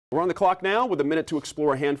We're on the clock now with a minute to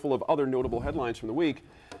explore a handful of other notable headlines from the week.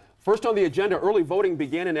 First on the agenda, early voting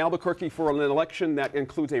began in Albuquerque for an election that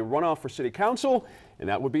includes a runoff for city council, and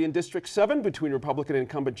that would be in District 7 between Republican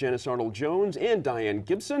incumbent Janice Arnold-Jones and Diane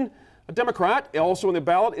Gibson, a Democrat. Also on the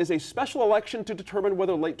ballot is a special election to determine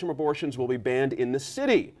whether late-term abortions will be banned in the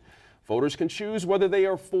city. Voters can choose whether they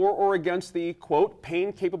are for or against the, quote,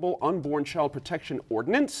 pain-capable unborn child protection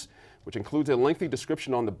ordinance, which includes a lengthy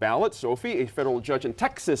description on the ballot. Sophie, a federal judge in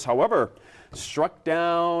Texas, however, struck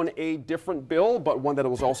down a different bill, but one that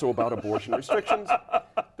was also about abortion restrictions.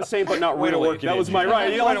 The same, but not really. That was my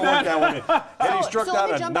right. You like that? And he struck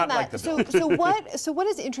down a not like the bill. So what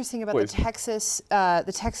is interesting about the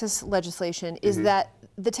Texas legislation is that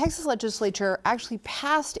the Texas legislature actually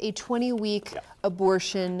passed a 20-week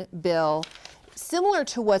abortion bill similar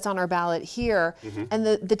to what's on our ballot here, and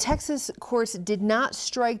the Texas courts did not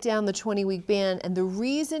strike down the 20-week ban, and the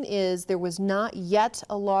reason is there was not yet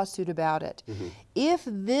a lawsuit about it. If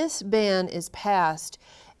this ban is passed,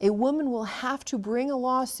 a woman will have to bring a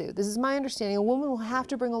lawsuit. This is my understanding. A woman will have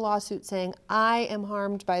to bring a lawsuit saying, I am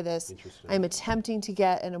harmed by this. I'm attempting to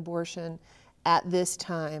get an abortion at this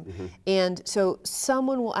time. And so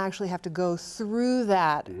someone will actually have to go through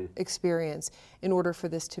that experience in order for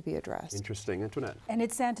this to be addressed. Interesting. Antoinette. And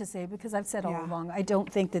it's sad to say, because I've said all along, I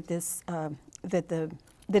don't think that this, that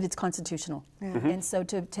it's constitutional. And so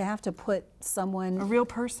to have to put someone, a real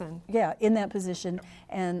person, in that position,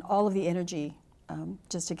 and all of the energy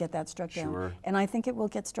just to get that struck down. And I think it will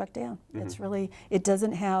get struck down. It's really, it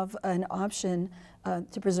doesn't have an option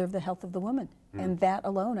to preserve the health of the woman. And that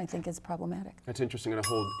alone, I think, is problematic. That's interesting, and I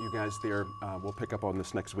hold you guys there. We'll pick up on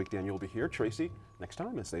this next week. Dan, you'll be here. Tracy, next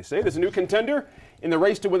time, as they say. There's a new contender in the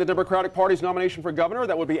race to win the Democratic Party's nomination for governor.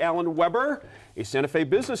 That would be Alan Weber, a Santa Fe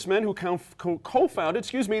businessman who co-founded,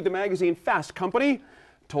 the magazine Fast Company.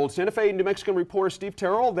 Told Santa Fe, New Mexican reporter Steve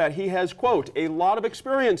Terrell that he has, quote, a lot of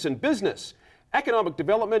experience in business, economic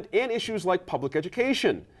development, and issues like public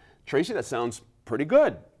education. Tracy, that sounds pretty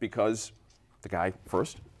good, because the guy,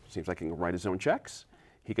 first, seems like he can write his own checks.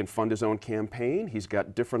 He can fund his own campaign. He's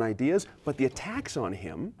got different ideas, but the attacks on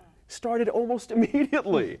him started almost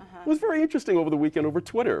immediately. It was very interesting over the weekend over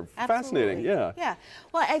Twitter. Fascinating, yeah. Yeah,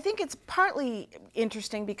 well, I think it's partly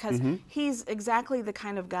interesting because he's exactly the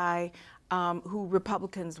kind of guy who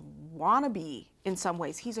Republicans want to be in some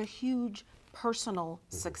ways. He's a huge personal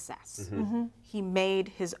success. He made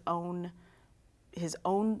his own,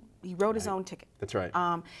 he wrote his own ticket. That's right.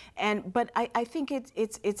 But I think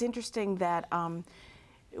it's interesting that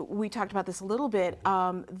we talked about this a little bit,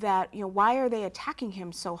 that, why are they attacking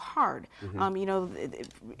him so hard?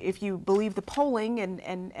 If you believe the polling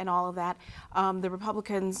and all of that, the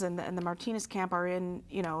Republicans and the Martinez camp are in,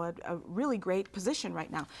 a really great position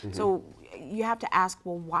right now. So you have to ask,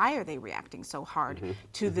 well, why are they reacting so hard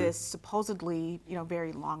to this supposedly,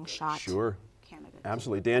 very long shot candidate?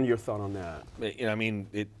 Absolutely. Dan, your thought on that? I mean,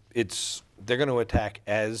 they're going to attack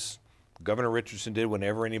as Governor Richardson did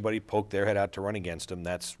whenever anybody poked their head out to run against him.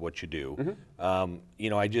 That's what you do.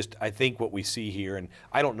 I think what we see here, and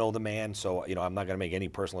I don't know the man, so I'm not going to make any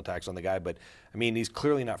personal attacks on the guy, but I mean, he's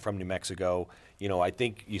clearly not from New Mexico. I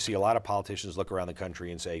think you see a lot of politicians look around the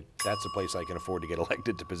country and say, that's a place I can afford to get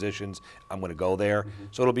elected to positions. I'm going to go there.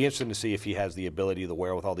 So it'll be interesting to see if he has the ability, the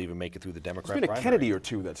wherewithal to even make it through the Democrat primary. There's been a Kennedy or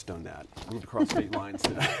two that's done that, moved across state lines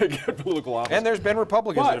to get political office. And there's been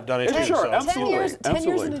Republicans that have done it too. Sure, so. absolutely. 10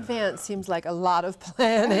 years in advance seems like a lot of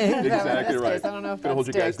planning. Exactly right. Case, I don't know if I'm going to hold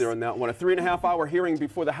you guys there on that one. A 3.5-hour hearing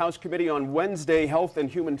before the House Committee on Wednesday. Health and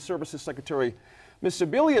Human Services Secretary Ms.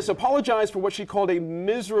 Sebelius apologized for what she called a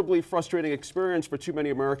miserably frustrating experience for too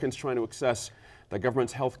many Americans trying to access the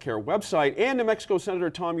government's health care website. And New Mexico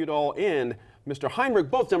Senator Tom Udall and Mr.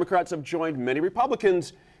 Heinrich, both Democrats, have joined many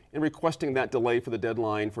Republicans in requesting that delay for the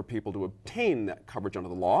deadline for people to obtain that coverage under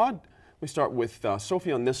the law. We start with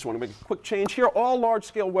Sophie on this one. We'll make a quick change here. All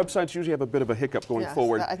large-scale websites usually have a bit of a hiccup going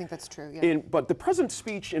forward. I think that's true, yeah. But the president's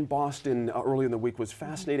speech in Boston early in the week was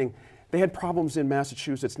fascinating. They had problems in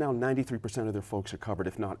Massachusetts. Now 93% of their folks are covered,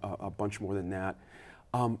 if not a bunch more than that.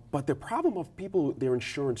 But the problem of people, their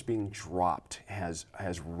insurance being dropped has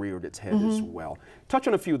reared its head as well. Touch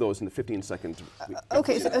on a few of those in the 15 seconds.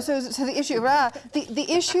 Okay, so the issue, the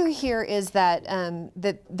issue here is that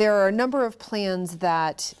that there are a number of plans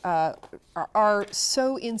that are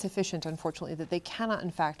so insufficient, unfortunately, that they cannot,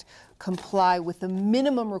 in fact, comply with the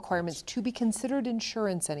minimum requirements to be considered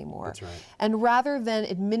insurance anymore. That's right. And rather than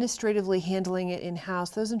administratively handling it in-house,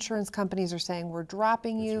 those insurance companies are saying, we're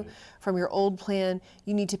dropping you from your old plan,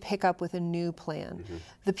 you need to pick up with a new plan.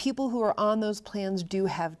 The people who are on those plans do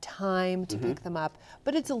have time to pick them up,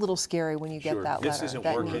 but it's a little scary when you get that letter. This isn't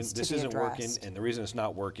that working. needs to This be isn't working, addressed. and the reason it's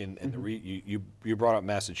not working, and you brought up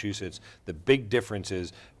Massachusetts. The big difference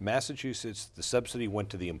is Massachusetts, the subsidy went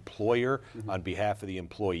to the employer on behalf of the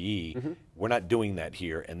employee. We're not doing that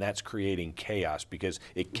here, and that's creating chaos because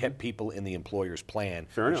it kept people in the employer's plan,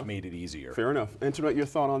 which made it easier. Fair enough. Antoinette, your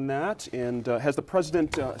thought on that? And has the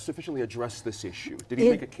president sufficiently addressed this issue? Did he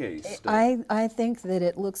make a case? I think that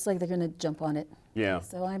it looks like they're going to jump on it. Yeah.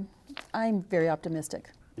 So I'm very optimistic.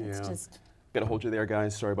 Yeah. It's just. Got to hold you there,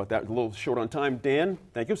 guys. Sorry about that. A little short on time. Dan,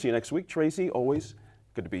 thank you. See you next week. Tracy, always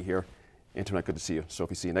good to be here. Antoinette, good to see you.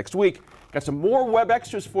 Sophie, see you next week. Got some more web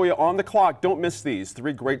extras for you on the clock. Don't miss these.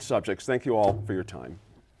 3 great subjects. Thank you all for your time.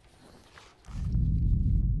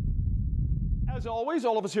 As always,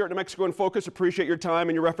 all of us here at New Mexico in Focus appreciate your time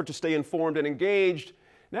and your effort to stay informed and engaged.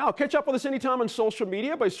 Now, catch up with us anytime on social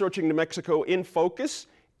media by searching New Mexico in Focus.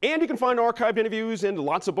 And you can find archived interviews and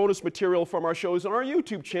lots of bonus material from our shows on our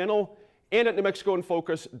YouTube channel and at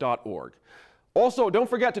newmexicoinfocus.org. Also, don't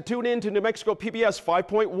forget to tune in to New Mexico PBS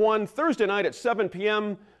 5.1 Thursday night at 7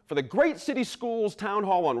 p.m. for the Great City Schools Town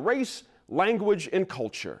Hall on Race, Language, and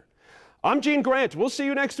Culture. I'm Gene Grant. We'll see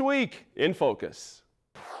you next week in Focus.